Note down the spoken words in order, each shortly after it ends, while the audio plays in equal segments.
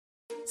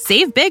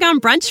Save big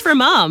on brunch for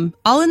mom,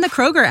 all in the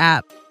Kroger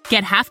app.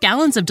 Get half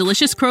gallons of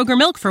delicious Kroger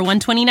milk for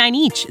 $1.29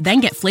 each.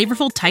 Then get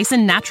flavorful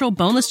Tyson natural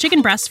boneless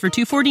chicken breasts for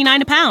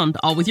 $2.49 a pound,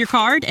 all with your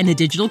card and a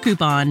digital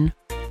coupon.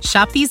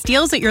 Shop these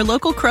deals at your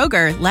local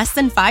Kroger, less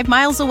than 5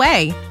 miles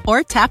away.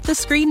 Or tap the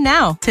screen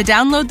now to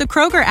download the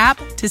Kroger app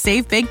to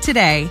save big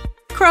today.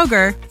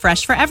 Kroger,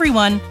 fresh for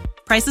everyone.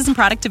 Prices and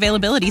product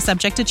availability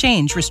subject to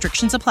change.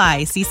 Restrictions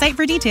apply. See site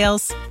for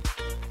details.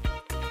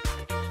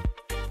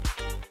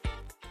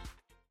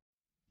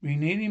 We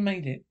nearly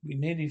made it. We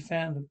nearly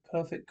found a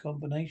perfect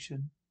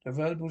combination. The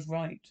road was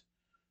right.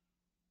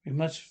 We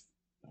must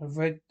have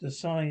read the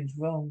signs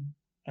wrong,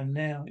 and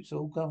now it's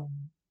all gone.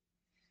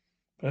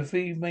 But if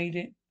we made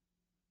it,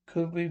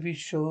 could we be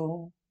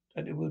sure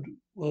that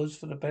was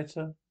for the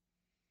better?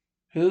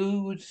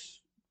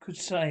 Could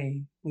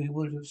say we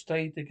would have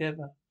stayed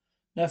together?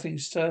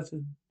 Nothing's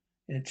certain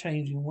in a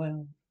changing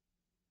world.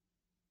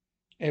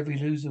 Every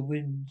loser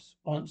wins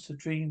once the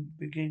dream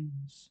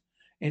begins.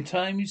 In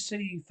time, you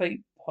see,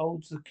 fate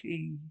holds the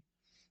key.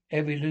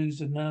 Every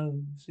loser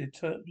knows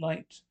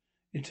light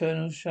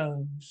eternal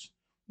shows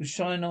will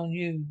shine on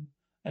you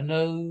and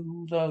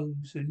all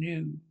those who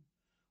knew.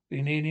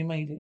 We nearly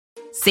made it.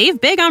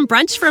 Save big on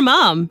brunch for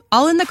mom,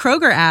 all in the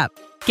Kroger app.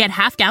 Get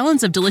half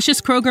gallons of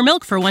delicious Kroger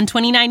milk for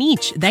 $1.29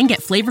 each. Then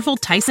get flavorful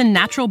Tyson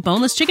natural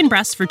boneless chicken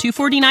breasts for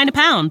 $2.49 a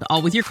pound,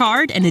 all with your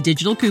card and a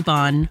digital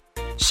coupon.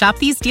 Shop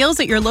these deals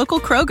at your local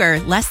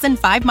Kroger, less than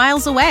 5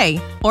 miles away.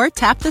 Or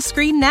tap the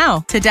screen now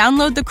to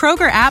download the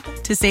Kroger app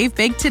to save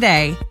big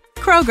today.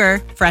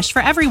 Kroger, fresh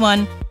for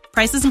everyone.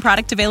 Prices and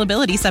product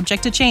availability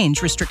subject to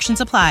change.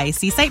 Restrictions apply.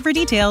 See site for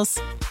details.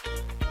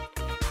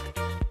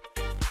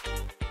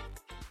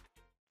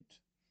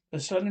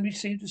 But suddenly we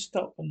seemed to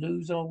stop and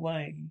lose our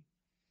way.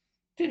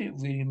 Did it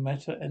really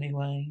matter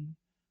anyway?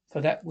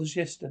 For that was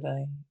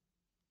yesterday.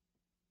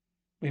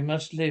 We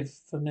must live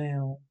for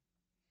now.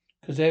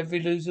 'Cause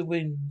every loser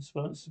wins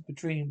once the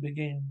dream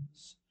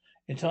begins.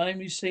 In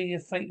time, you see,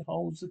 if fate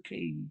holds the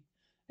key,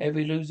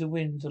 every loser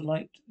wins. A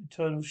light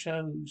eternal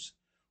shows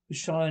will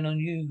shine on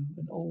you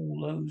and all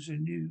those who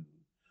knew.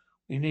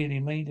 We nearly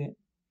made it.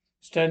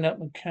 Stand up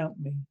and count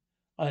me.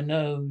 I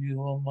know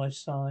you're on my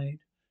side.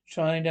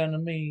 Shine down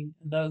on me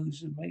and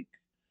those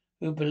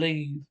who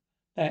believe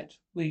that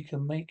we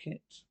can make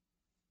it.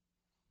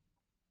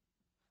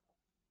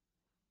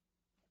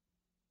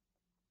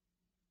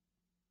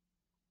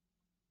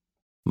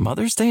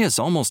 Mother's Day is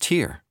almost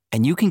here,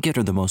 and you can get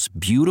her the most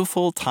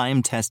beautiful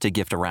time-tested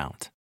gift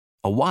around.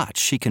 A watch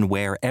she can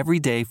wear every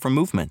day from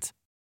Movement.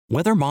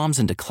 Whether mom's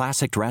into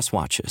classic dress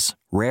watches,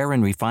 rare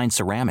and refined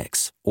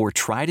ceramics, or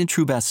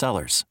tried-and-true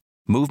bestsellers,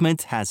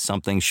 Movement has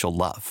something she'll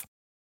love.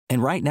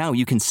 And right now,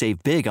 you can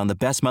save big on the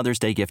best Mother's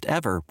Day gift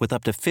ever with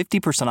up to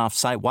 50% off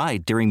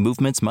site-wide during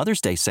Movement's Mother's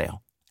Day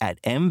sale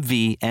at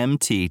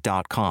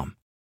MVMT.com.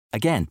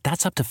 Again,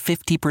 that's up to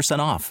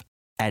 50% off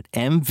at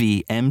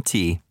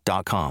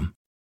MVMT.com.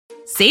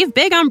 Save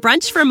big on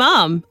brunch for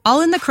mom,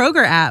 all in the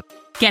Kroger app.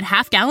 Get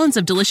half gallons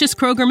of delicious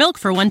Kroger milk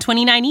for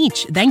 $1.29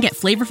 each. Then get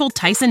flavorful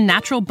Tyson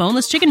natural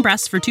boneless chicken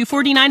breasts for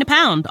 $2.49 a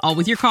pound, all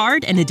with your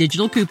card and a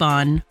digital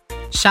coupon.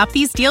 Shop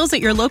these deals at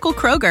your local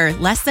Kroger,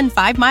 less than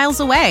 5 miles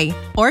away.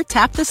 Or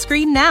tap the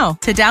screen now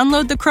to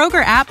download the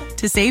Kroger app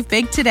to save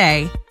big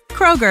today.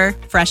 Kroger,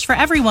 fresh for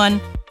everyone.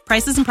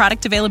 Prices and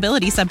product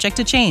availability subject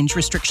to change.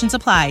 Restrictions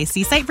apply.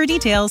 See site for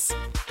details.